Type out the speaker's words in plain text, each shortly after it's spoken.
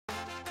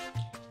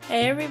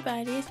Hey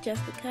everybody, it's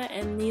Jessica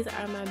and these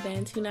are my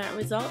bantu knot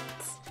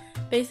results.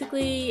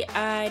 Basically,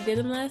 I did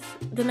them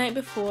the night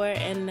before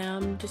and now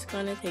I'm just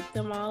going to take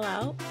them all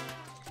out.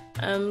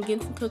 I'm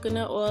getting some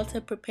coconut oil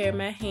to prepare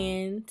my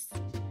hands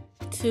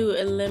to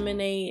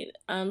eliminate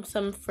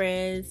some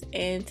frizz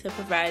and to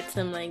provide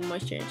some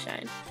moisture and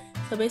shine.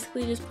 So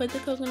basically just put the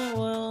coconut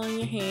oil on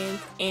your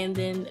hands and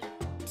then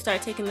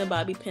start taking the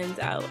bobby pins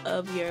out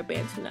of your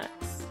bantu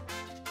knots.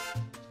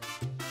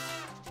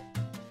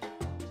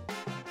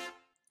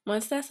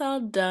 Once that's all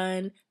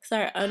done,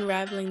 start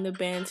unraveling the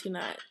bantu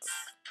knots.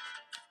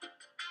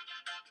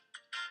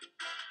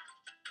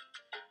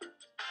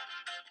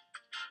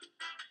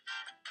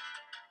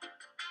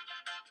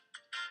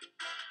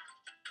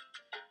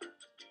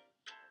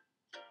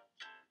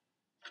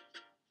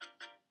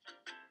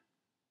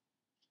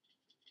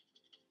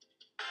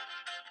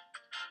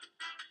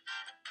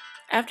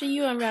 After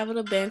you unravel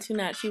the bantu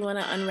knots, you want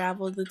to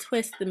unravel the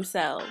twists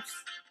themselves.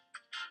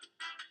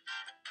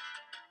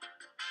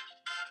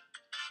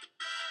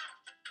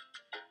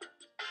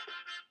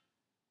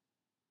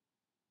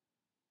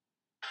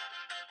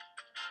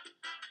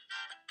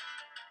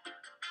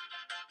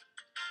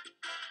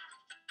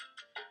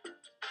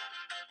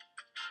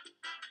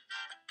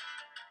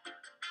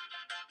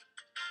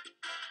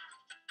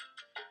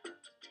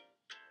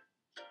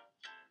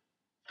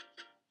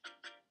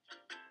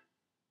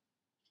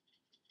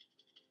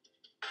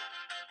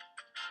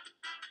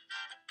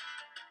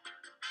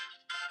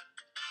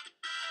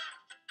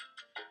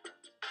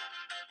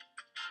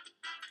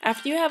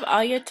 After you have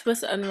all your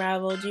twists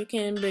unraveled, you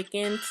can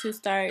begin to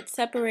start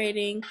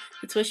separating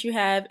the twists you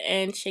have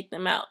and shake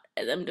them out,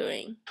 as I'm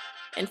doing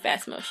in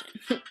fast motion.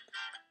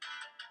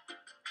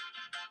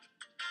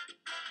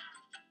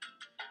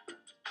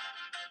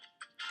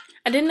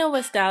 I didn't know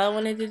what style I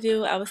wanted to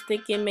do. I was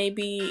thinking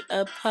maybe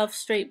a puff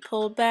straight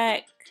pulled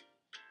back,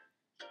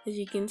 as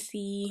you can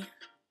see.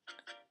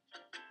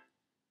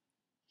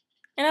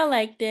 And I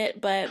liked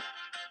it, but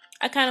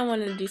I kind of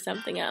wanted to do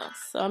something else,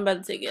 so I'm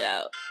about to take it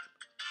out.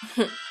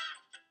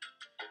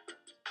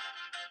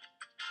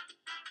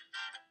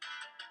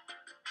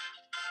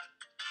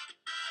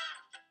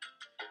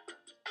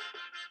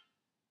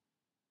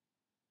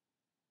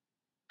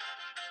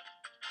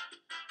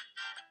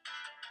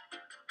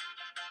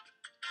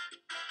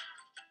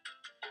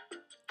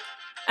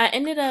 I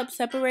ended up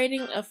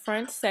separating a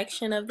front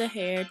section of the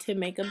hair to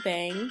make a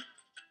bang.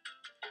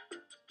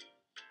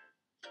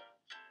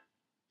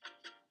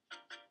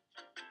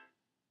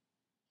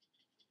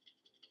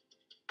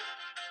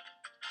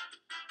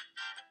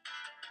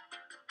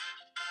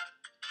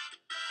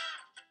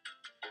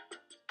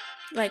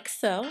 Like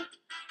so.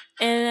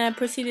 And I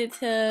proceeded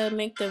to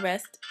make the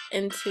rest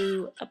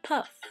into a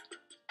puff.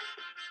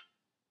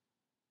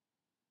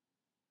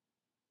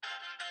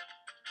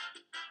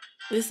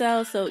 This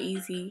style is so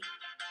easy.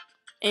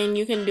 And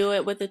you can do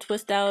it with a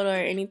twist out or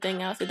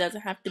anything else. It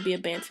doesn't have to be a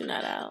bantu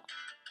knot out.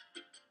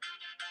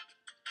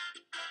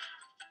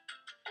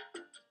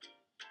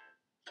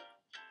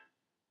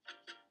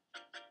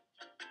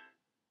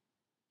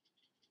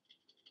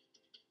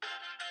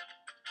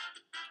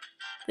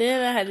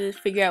 Then I had to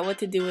figure out what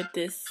to do with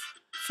this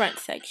front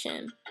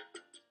section.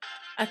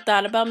 I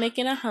thought about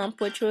making a hump,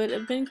 which would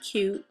have been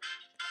cute.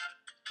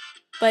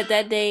 But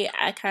that day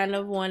I kind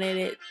of wanted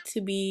it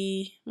to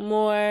be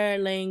more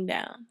laying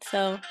down.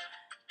 So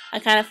I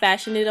kind of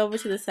fashioned it over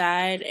to the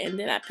side and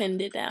then I pinned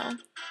it down.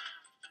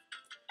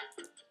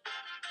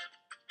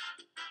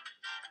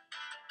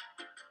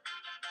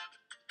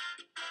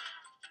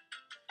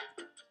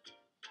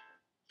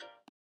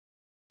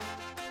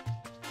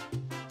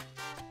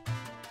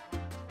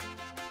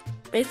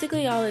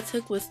 Basically all it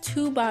took was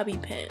 2 bobby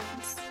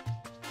pins.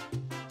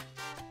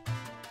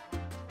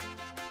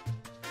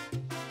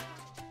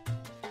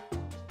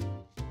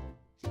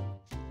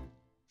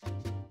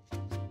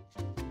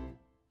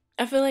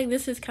 I feel like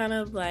this is kind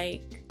of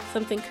like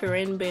something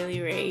Corinne Bailey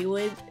Rae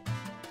would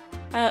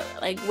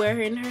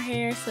wear in her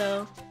hair,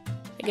 so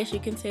I guess you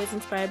can say it's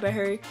inspired by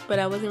her, but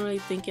I wasn't really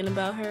thinking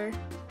about her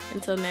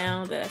until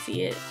now that I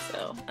see it,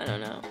 so I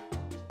don't know.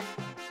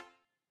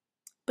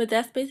 But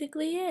that's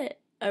basically it.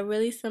 A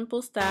really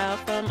simple style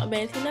from a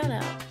bantu knot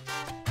out.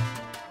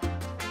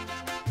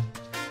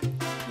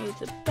 Here's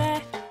the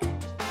back,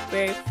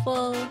 very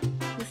full,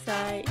 the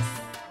sides,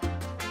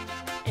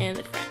 and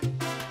the front.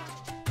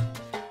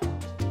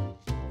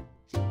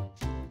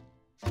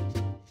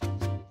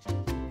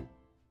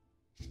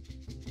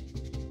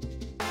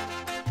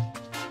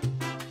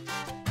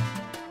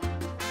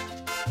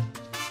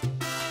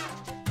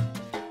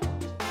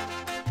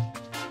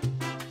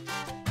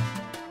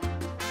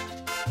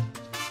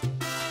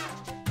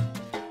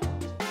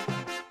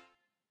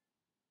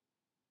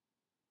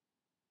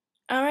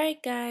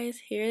 Alright guys,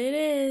 here it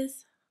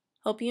is.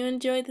 Hope you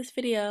enjoyed this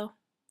video.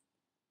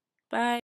 Bye.